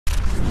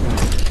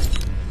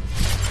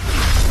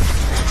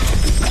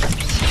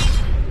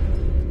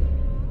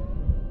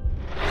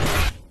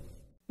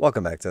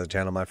Welcome back to the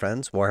channel, my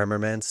friends. Warhammer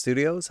Man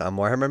Studios. I'm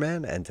Warhammer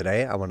Man, and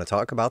today I want to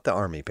talk about the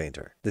Army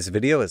Painter. This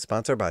video is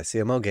sponsored by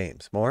CMO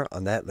Games. More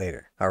on that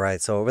later.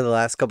 Alright, so over the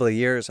last couple of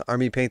years,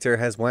 Army Painter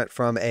has went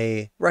from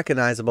a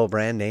recognizable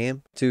brand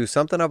name to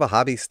something of a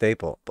hobby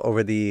staple.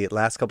 Over the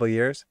last couple of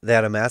years, they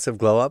had a massive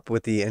glow up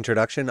with the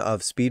introduction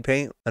of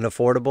Speedpaint, an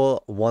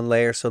affordable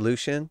one-layer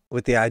solution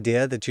with the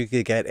idea that you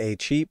could get a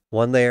cheap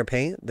one-layer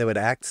paint that would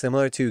act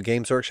similar to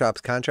Games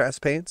Workshop's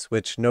contrast paints,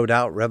 which no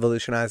doubt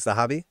revolutionized the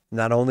hobby.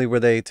 Not only were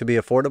they to be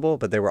affordable,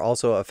 but they were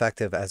also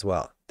effective as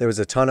well. There was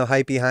a ton of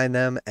hype behind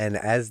them, and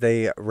as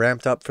they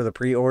ramped up for the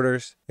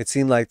pre-orders, it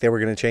seemed like they were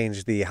going to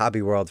change the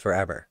hobby world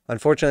forever.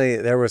 Unfortunately,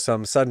 there was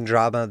some sudden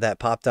drama that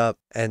popped up,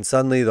 and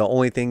suddenly the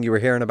only thing you were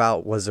hearing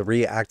about was a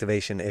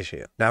reactivation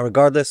issue. Now,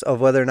 regardless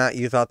of whether or not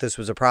you thought this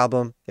was a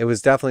problem, it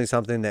was definitely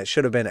something that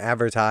should have been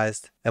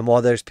advertised. And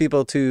while there's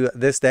people to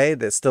this day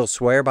that still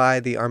swear by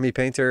the Army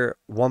Painter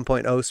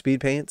 1.0 speed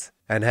paints,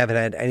 and haven't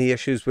had any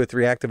issues with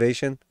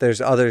reactivation,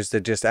 there's others that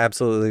just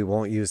absolutely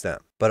won't use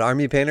them. But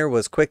Army Painter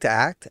was quick to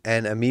act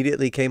and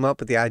immediately came up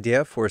with the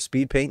idea for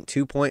Speedpaint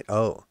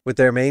 2.0. With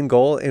their main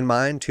goal in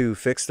mind to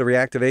fix the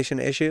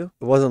reactivation issue,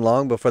 it wasn't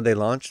long before they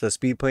launched the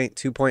Speedpaint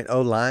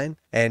 2.0 line,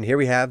 and here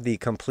we have the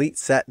complete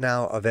set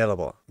now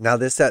available. Now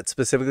this set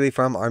specifically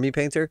from Army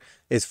Painter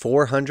is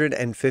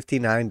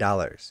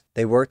 $459.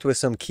 They worked with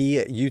some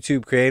key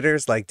YouTube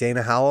creators like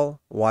Dana Howell,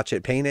 Watch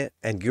It Paint It,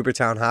 and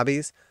Goobertown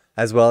Hobbies,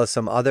 as well as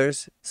some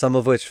others, some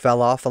of which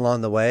fell off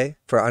along the way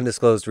for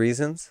undisclosed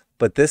reasons.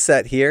 But this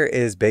set here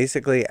is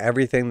basically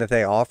everything that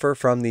they offer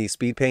from the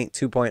Speedpaint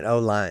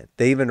 2.0 line.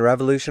 They even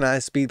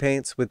revolutionized speed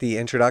paints with the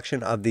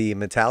introduction of the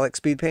metallic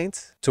speed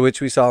paints, to which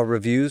we saw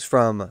reviews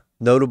from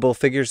notable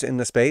figures in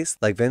the space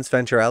like Vince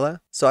Venturella.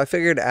 So I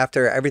figured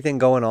after everything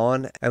going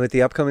on and with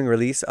the upcoming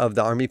release of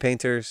the Army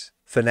Painter's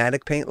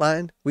Fanatic paint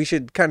line, we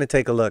should kind of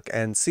take a look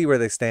and see where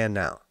they stand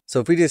now. So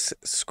if we just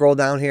scroll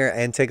down here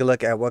and take a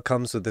look at what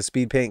comes with the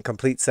Speedpaint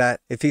complete set,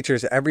 it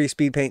features every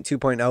Speedpaint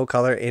 2.0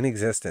 color in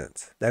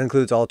existence. That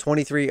includes all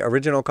 23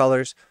 original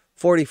colors,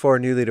 44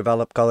 newly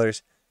developed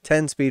colors,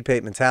 10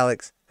 Speedpaint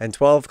metallics, and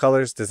 12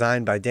 colors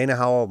designed by Dana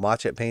Howell,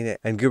 Watch It Paint It,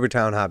 and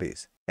Goobertown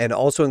Hobbies. And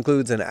also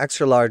includes an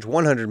extra large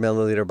 100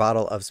 milliliter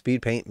bottle of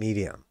Speedpaint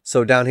medium.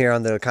 So down here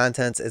on the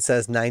contents, it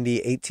says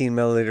 90 18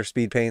 milliliter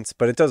speed paints,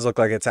 but it does look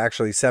like it's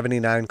actually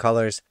 79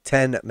 colors,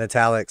 10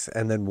 metallics,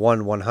 and then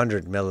one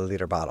 100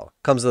 milliliter bottle.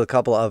 Comes with a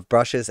couple of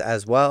brushes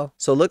as well,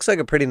 so it looks like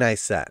a pretty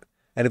nice set.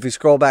 And if we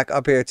scroll back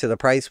up here to the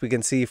price, we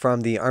can see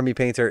from the Army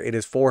Painter, it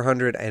is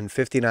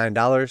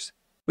 $459.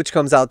 which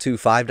comes out to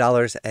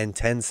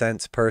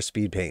 $5.10 per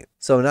speed paint.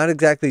 So not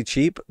exactly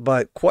cheap,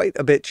 but quite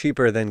a bit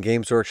cheaper than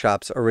Games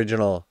Workshop's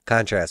original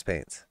contrast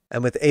paints.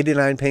 And with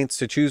 89 paints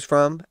to choose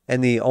from,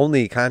 and the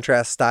only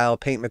contrast style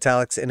paint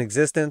metallics in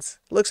existence,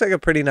 looks like a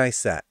pretty nice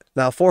set.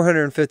 Now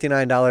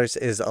 $459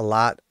 is a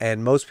lot,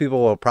 and most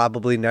people will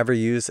probably never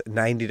use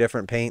 90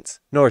 different paints,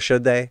 nor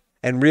should they.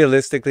 And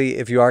realistically,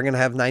 if you are going to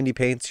have 90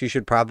 paints, you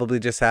should probably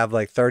just have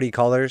like 30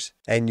 colors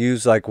and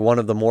use like one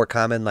of the more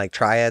common like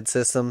triad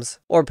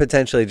systems, or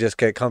potentially just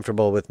get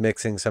comfortable with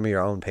mixing some of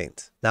your own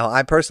paints. Now,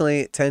 I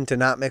personally tend to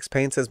not mix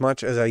paints as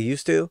much as I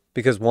used to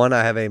because one,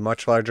 I have a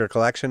much larger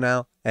collection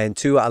now, and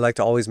two, I like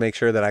to always make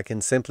sure that I can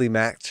simply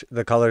match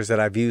the colors that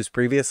I've used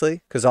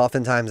previously, because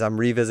oftentimes I'm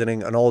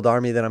revisiting an old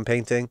army that I'm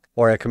painting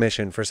or a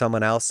commission for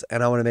someone else,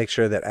 and I want to make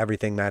sure that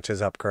everything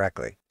matches up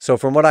correctly. So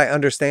from what I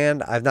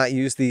understand, I've not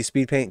used the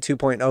Speedpaint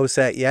 2.0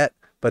 set yet,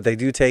 but they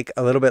do take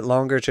a little bit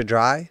longer to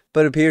dry,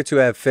 but appear to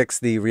have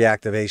fixed the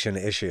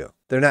reactivation issue.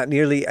 They're not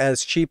nearly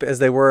as cheap as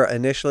they were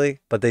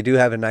initially, but they do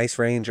have a nice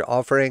range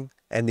offering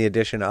and the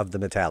addition of the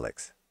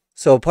metallics.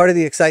 So part of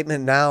the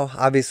excitement now,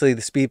 obviously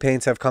the speed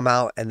paints have come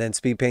out, and then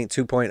Speedpaint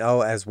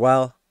 2.0 as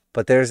well.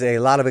 But there's a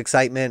lot of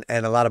excitement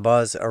and a lot of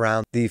buzz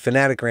around the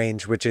Fanatic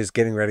range, which is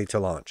getting ready to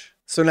launch.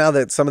 So now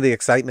that some of the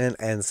excitement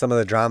and some of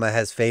the drama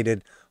has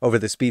faded over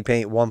the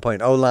Speedpaint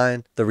 1.0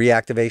 line, the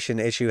reactivation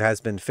issue has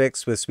been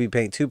fixed with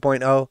Speedpaint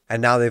 2.0,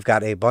 and now they've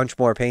got a bunch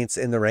more paints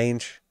in the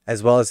range,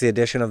 as well as the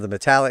addition of the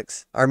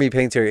metallics. Army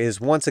Painter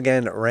is once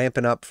again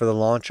ramping up for the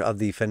launch of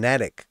the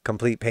Fanatic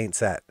complete paint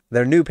set.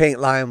 Their new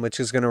paint line, which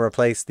is going to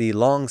replace the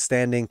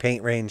long-standing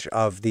paint range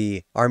of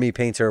the Army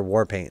Painter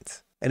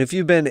Warpaints. And if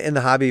you've been in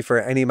the hobby for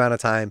any amount of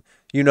time,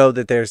 you know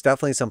that there's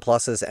definitely some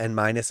pluses and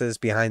minuses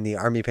behind the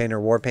Army Painter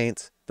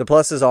Warpaints. The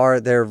pluses are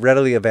they're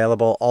readily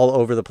available all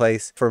over the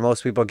place for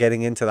most people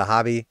getting into the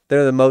hobby.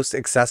 They're the most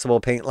accessible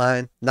paint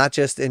line, not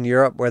just in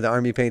Europe where the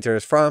Army Painter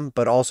is from,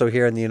 but also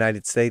here in the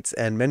United States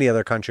and many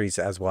other countries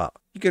as well.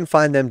 You can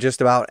find them just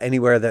about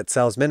anywhere that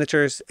sells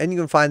miniatures, and you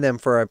can find them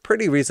for a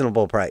pretty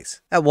reasonable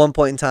price. At one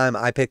point in time,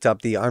 I picked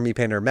up the Army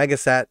Painter Mega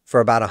Set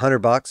for about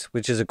 $100,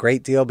 which is a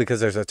great deal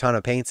because there's a ton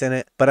of paints in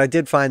it, but I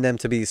did find them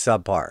to be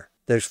subpar.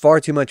 There's far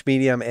too much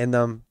medium in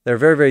them. They're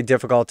very, very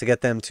difficult to get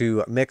them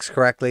to mix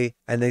correctly,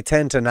 and they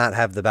tend to not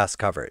have the best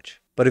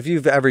coverage. But if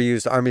you've ever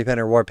used Army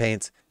Painter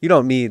Warpaints, you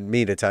don't need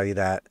me to tell you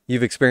that.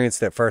 You've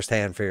experienced it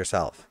firsthand for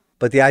yourself.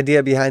 But the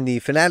idea behind the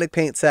Fanatic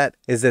paint set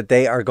is that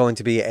they are going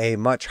to be a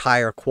much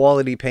higher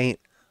quality paint,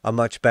 a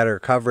much better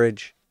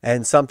coverage,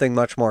 and something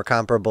much more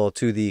comparable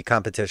to the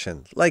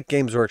competition, like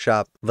Games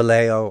Workshop,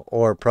 Vallejo,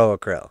 or Pro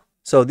Acryl.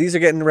 So these are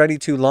getting ready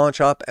to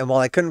launch up, and while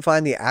I couldn't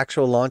find the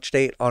actual launch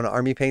date on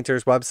Army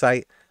Painter's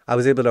website, I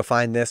was able to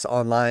find this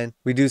online.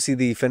 We do see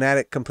the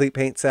Fanatic Complete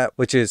Paint Set,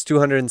 which is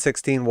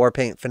 216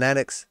 Warpaint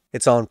Fanatics.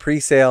 It's on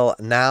pre-sale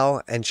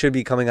now and should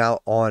be coming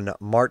out on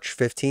March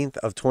 15th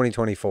of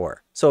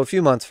 2024. So a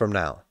few months from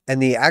now. And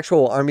the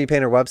actual Army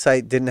Painter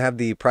website didn't have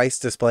the price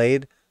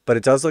displayed, but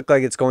it does look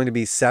like it's going to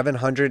be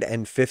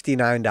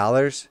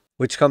 $759,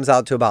 which comes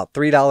out to about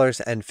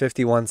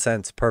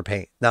 $3.51 per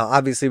paint. Now,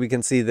 obviously we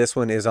can see this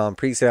one is on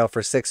pre-sale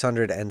for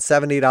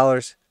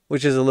 $670.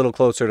 Which is a little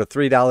closer to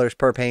 $3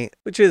 per paint,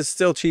 which is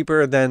still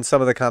cheaper than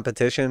some of the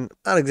competition.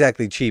 Not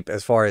exactly cheap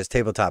as far as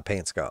tabletop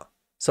paints go.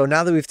 So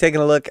now that we've taken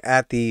a look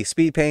at the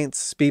speed paints,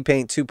 Speed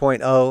Paint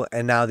 2.0,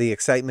 and now the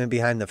excitement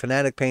behind the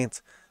Fanatic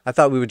paints, I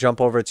thought we would jump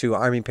over to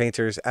Army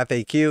Painter's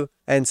FAQ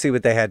and see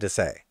what they had to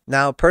say.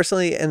 Now,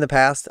 personally, in the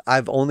past,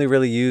 I've only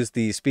really used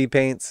the speed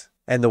paints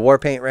and the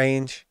Warpaint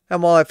range,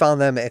 and while I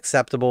found them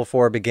acceptable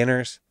for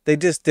beginners, they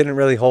just didn't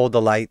really hold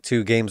the light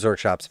to Games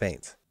Workshop's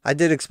paints. I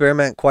did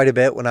experiment quite a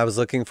bit when I was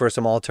looking for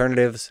some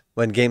alternatives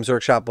when Games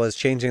Workshop was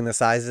changing the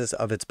sizes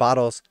of its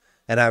bottles,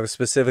 and I was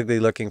specifically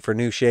looking for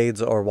new shades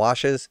or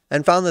washes,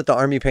 and found that the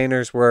Army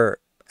Painters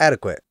were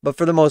adequate. But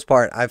for the most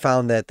part, I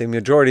found that the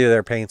majority of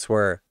their paints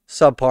were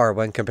subpar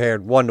when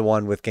compared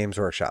one-to-one with Games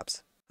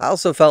Workshop's. I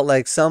also felt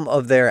like some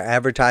of their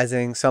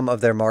advertising, some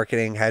of their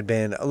marketing had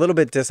been a little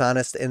bit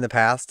dishonest in the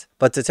past.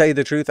 But to tell you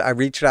the truth, I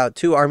reached out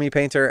to Army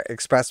Painter,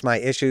 expressed my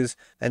issues,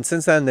 and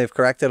since then they've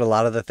corrected a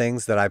lot of the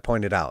things that I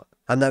pointed out.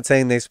 I'm not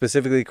saying they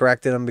specifically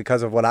corrected them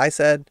because of what I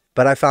said,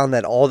 but I found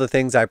that all the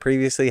things I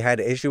previously had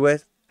issue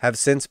with have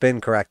since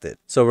been corrected.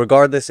 So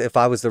regardless if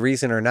I was the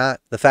reason or not,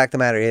 the fact of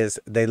the matter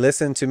is they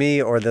listened to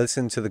me or they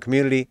listened to the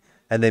community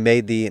and they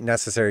made the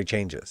necessary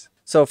changes.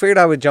 So I figured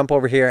I would jump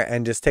over here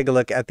and just take a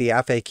look at the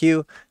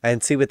FAQ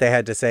and see what they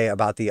had to say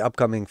about the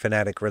upcoming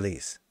Fanatic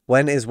release.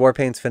 When is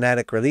Warpaints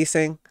Fanatic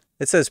releasing?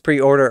 It says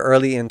pre-order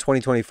early in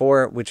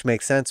 2024, which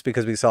makes sense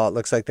because we saw it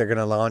looks like they're going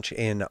to launch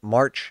in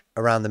March,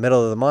 around the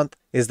middle of the month.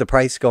 Is the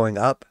price going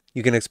up?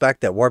 You can expect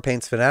that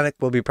Warpaints Fanatic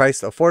will be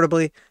priced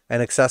affordably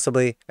and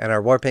accessibly, and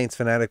our Warpaints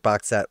Fanatic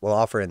box set will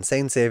offer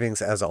insane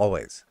savings as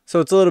always.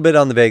 So it's a little bit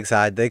on the vague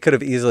side. They could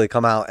have easily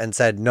come out and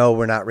said, no,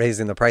 we're not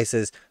raising the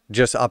prices,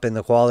 just up in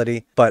the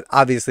quality, but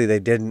obviously they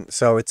didn't.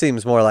 So it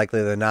seems more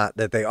likely than not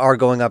that they are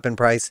going up in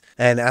price.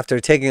 And after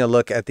taking a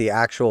look at the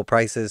actual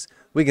prices,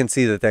 we can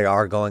see that they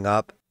are going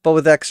up. But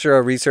with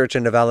extra research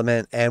and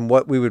development and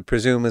what we would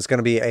presume is going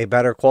to be a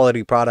better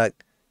quality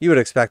product, you would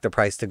expect the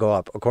price to go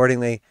up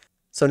accordingly.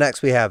 So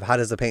next we have, how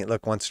does the paint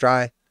look once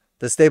dry?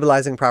 The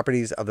stabilizing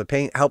properties of the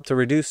paint help to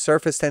reduce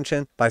surface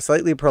tension by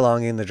slightly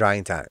prolonging the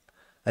drying time.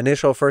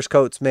 Initial first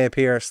coats may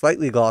appear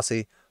slightly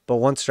glossy, but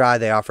once dry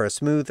they offer a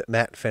smooth,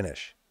 matte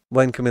finish.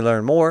 When can we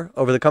learn more?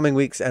 Over the coming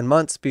weeks and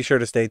months, be sure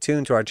to stay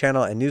tuned to our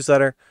channel and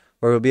newsletter,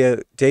 where we'll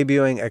be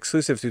debuting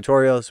exclusive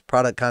tutorials,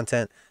 product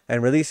content,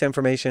 and release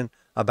information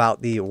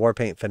about the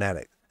Warpaint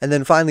Fanatic. And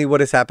then finally,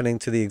 what is happening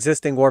to the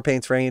existing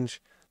Warpaints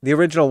range? The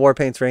original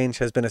Warpaints range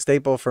has been a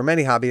staple for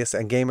many hobbyists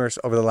and gamers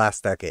over the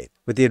last decade.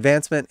 With the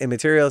advancement in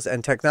materials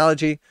and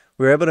technology,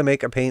 we were able to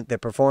make a paint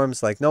that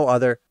performs like no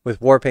other with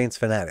Warpaints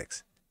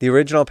Fanatics. The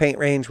original paint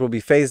range will be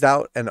phased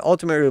out and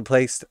ultimately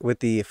replaced with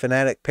the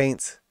Fanatic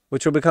paints,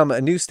 which will become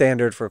a new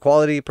standard for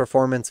quality,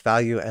 performance,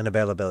 value, and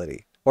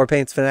availability.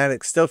 Warpaints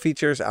Fanatic still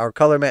features our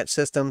color match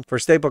system for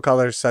staple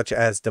colors such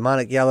as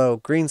demonic yellow,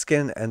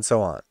 greenskin, and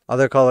so on.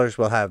 Other colors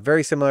will have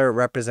very similar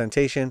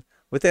representation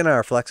within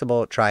our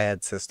flexible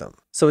triad system.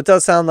 So it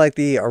does sound like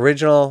the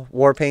original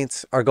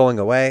Warpaints are going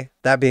away.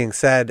 That being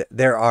said,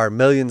 there are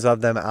millions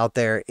of them out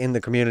there in the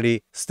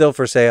community, still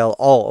for sale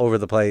all over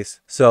the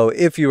place. So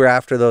if you were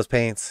after those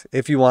paints,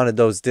 if you wanted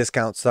those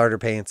discount starter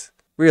paints,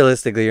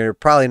 realistically, you're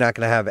probably not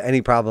going to have any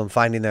problem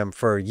finding them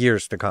for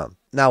years to come.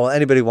 Now, will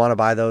anybody want to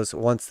buy those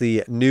once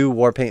the new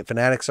Warpaint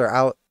Fanatics are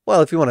out?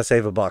 Well, if you want to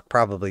save a buck,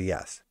 probably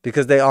yes,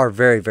 because they are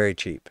very, very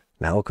cheap.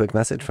 Now a quick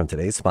message from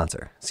today's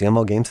sponsor.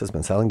 CMO Games has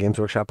been selling Games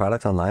Workshop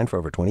products online for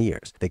over 20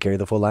 years. They carry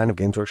the full line of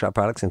Games Workshop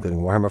products, including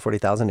Warhammer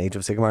 40,000, Age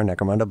of Sigmar,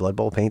 Necromunda, Blood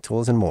Bowl, paint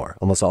tools, and more.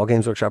 Almost all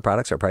Games Workshop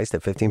products are priced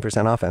at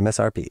 15% off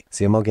MSRP.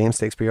 CMO Games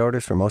takes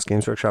pre-orders for most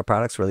Games Workshop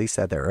products released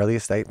at their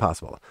earliest date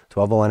possible.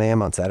 12:01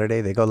 a.m. on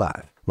Saturday, they go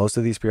live. Most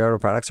of these pre-order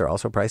products are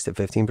also priced at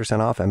 15%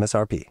 off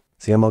MSRP.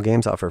 CMO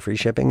Games offer free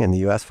shipping in the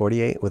US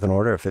 48 with an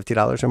order of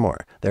 $50 or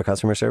more. Their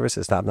customer service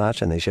is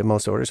top-notch and they ship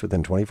most orders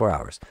within 24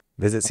 hours.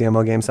 Visit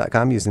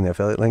CMOGames.com using the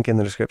affiliate link in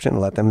the description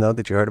and let them know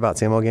that you heard about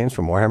CMO Games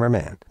from Warhammer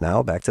Man.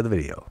 Now, back to the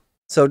video.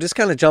 So just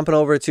kind of jumping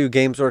over to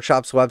Games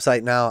Workshop's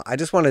website now, I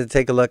just wanted to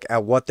take a look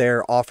at what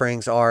their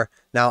offerings are.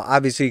 Now,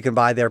 obviously, you can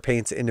buy their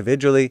paints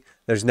individually.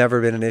 There's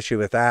never been an issue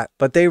with that.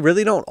 But they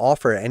really don't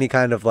offer any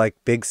kind of like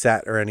big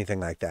set or anything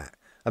like that.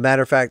 A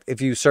matter of fact,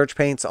 if you search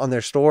paints on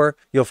their store,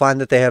 you'll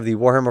find that they have the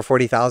Warhammer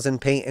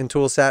 40,000 paint and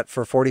tool set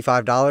for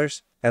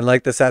 $45. And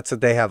like the sets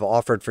that they have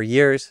offered for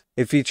years,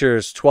 it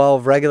features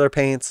 12 regular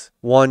paints,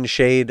 1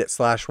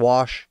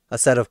 shade/wash, a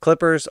set of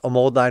clippers, a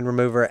mold line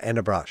remover, and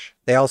a brush.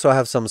 They also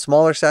have some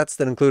smaller sets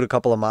that include a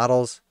couple of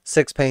models,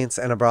 6 paints,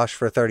 and a brush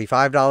for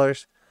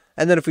 $35.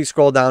 And then if we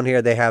scroll down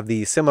here, they have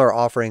the similar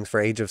offerings for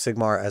Age of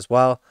Sigmar as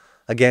well.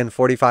 Again,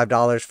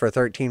 $45 for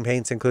 13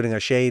 paints, including a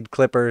shade,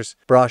 clippers,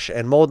 brush,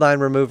 and mold line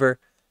remover,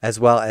 as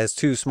well as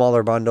 2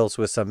 smaller bundles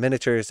with some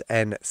miniatures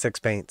and 6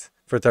 paints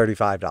for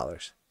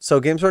 $35. So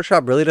Games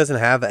Workshop really doesn't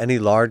have any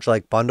large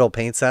bundle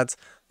paint sets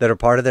that are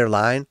part of their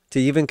line to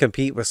even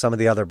compete with some of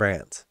the other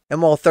brands.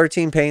 And while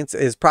 13 paints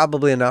is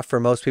probably enough for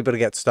most people to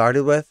get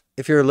started with,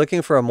 if you're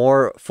looking for a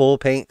more full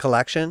paint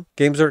collection,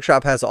 Games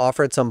Workshop has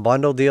offered some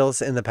bundle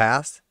deals in the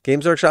past.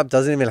 Games Workshop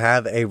doesn't even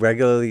have a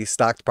regularly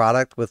stocked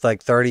product with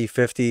 30,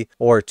 50,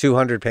 or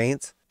 200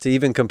 paints to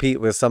even compete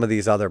with some of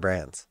these other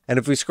brands. And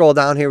if we scroll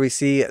down here, we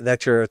see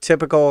that your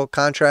typical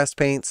contrast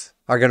paints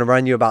are going to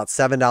run you about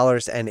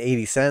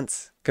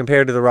 $7.80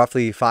 compared to the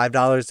roughly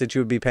 $5 that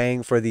you would be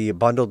paying for the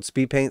bundled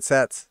speed paint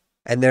sets.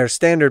 And their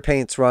standard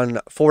paints run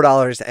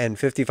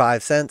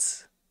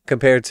 $4.55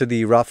 compared to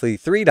the roughly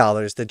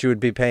 $3 that you would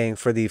be paying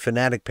for the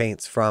Fanatic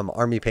paints from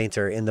Army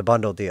Painter in the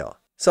bundle deal.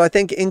 So I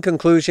think in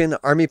conclusion,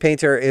 Army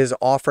Painter is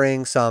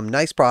offering some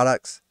nice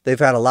products. They've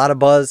had a lot of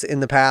buzz in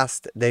the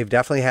past. They've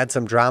definitely had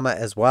some drama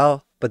as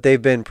well, but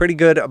they've been pretty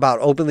good about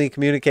openly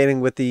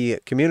communicating with the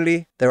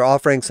community. They're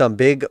offering some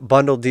big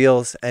bundle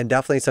deals and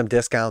definitely some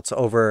discounts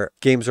over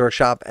Games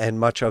Workshop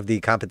and much of the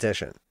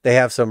competition. They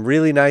have some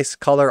really nice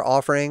color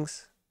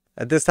offerings.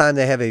 At this time,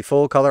 they have a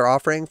full color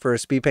offering for a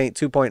Speedpaint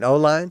 2.0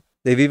 line.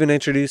 They've even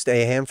introduced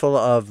a handful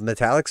of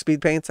metallic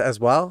speed paints as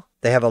well.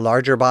 They have a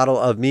larger bottle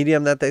of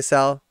medium that they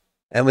sell.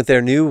 And with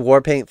their new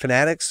Warpaints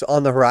Fanatics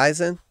on the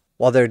horizon,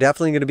 while they're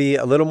definitely going to be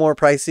a little more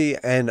pricey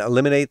and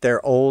eliminate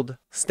their old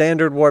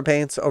standard war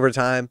paints over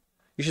time,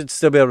 you should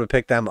still be able to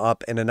pick them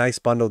up in a nice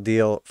bundle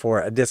deal for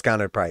a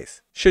discounted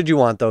price, should you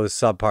want those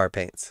subpar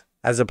paints,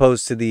 as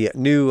opposed to the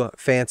new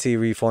fancy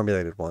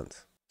reformulated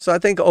ones. So I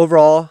think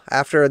overall,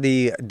 after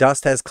the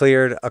dust has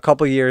cleared a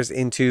couple years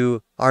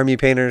into Army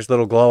Painter's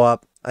little glow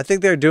up, I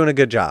think they're doing a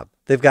good job.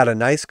 They've got a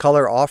nice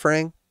color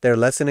offering. They're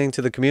listening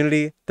to the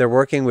community. They're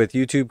working with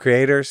YouTube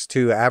creators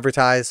to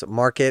advertise,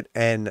 market,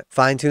 and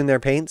fine-tune their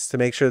paints to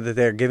make sure that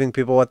they're giving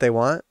people what they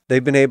want.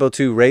 They've been able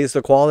to raise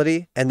the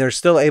quality, and they're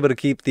still able to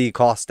keep the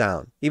cost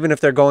down. Even if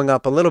they're going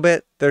up a little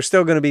bit, they're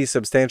still going to be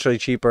substantially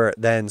cheaper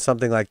than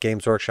something like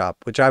Games Workshop,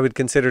 which I would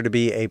consider to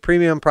be a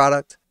premium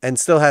product and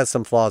still has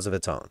some flaws of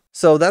its own.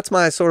 So that's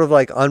my sort of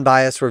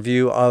unbiased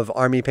review of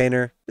Army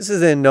Painter. This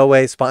is in no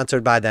way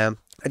sponsored by them.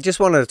 I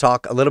just wanted to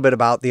talk a little bit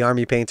about the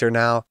Army Painter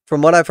now.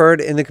 From what I've heard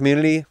in the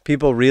community,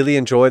 people really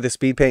enjoy the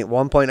Speedpaint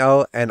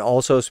 1.0 and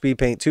also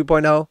Speedpaint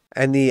 2.0.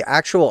 And the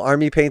actual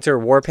Army Painter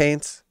war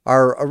paints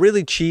are a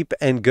really cheap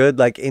and good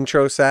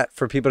intro set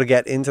for people to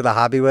get into the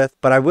hobby with,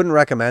 but I wouldn't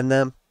recommend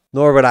them,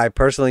 nor would I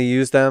personally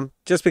use them,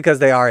 just because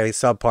they are a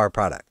subpar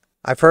product.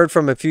 I've heard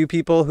from a few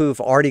people who've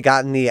already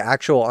gotten the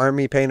actual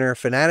Army Painter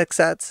Fanatic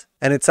sets,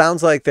 and it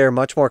sounds like they're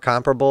much more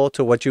comparable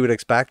to what you would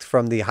expect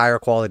from the higher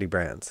quality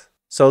brands.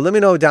 So let me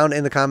know down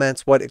in the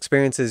comments what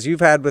experiences you've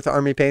had with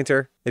Army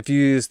Painter, if you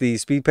use the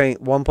Speedpaint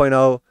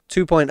 1.0,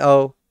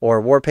 2.0,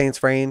 or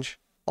Warpaints range.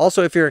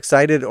 Also, if you're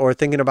excited or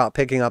thinking about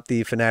picking up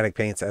the Fanatic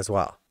paints as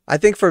well. I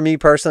think for me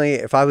personally,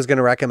 if I was going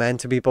to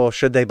recommend to people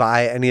should they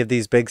buy any of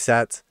these big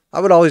sets, I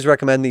would always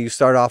recommend that you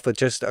start off with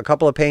just a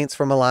couple of paints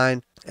from a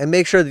line and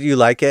make sure that you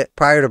like it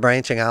prior to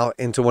branching out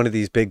into one of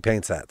these big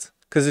paint sets.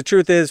 Because the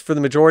truth is, for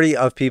the majority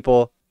of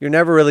people, you're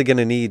never really going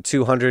to need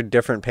 200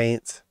 different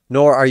paints,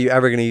 nor are you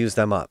ever going to use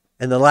them up.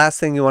 And the last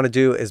thing you want to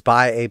do is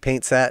buy a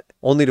paint set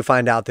only to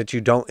find out that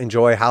you don't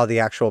enjoy how the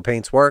actual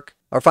paints work,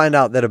 or find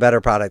out that a better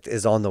product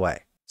is on the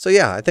way. So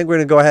yeah, I think we're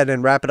going to go ahead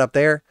and wrap it up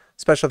there.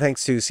 Special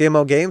thanks to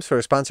CMO Games for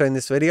sponsoring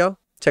this video.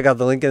 Check out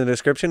the link in the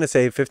description to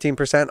save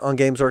 15% on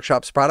Games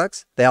Workshop's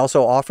products. They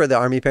also offer the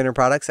Army Painter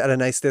products at a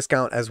nice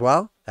discount as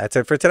well. That's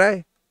it for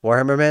today.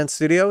 Warhammer Man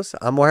Studios,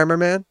 I'm Warhammer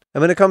Man. And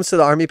when it comes to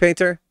the Army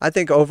Painter, I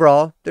think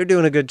overall, they're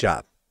doing a good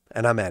job.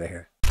 And I'm out of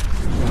here.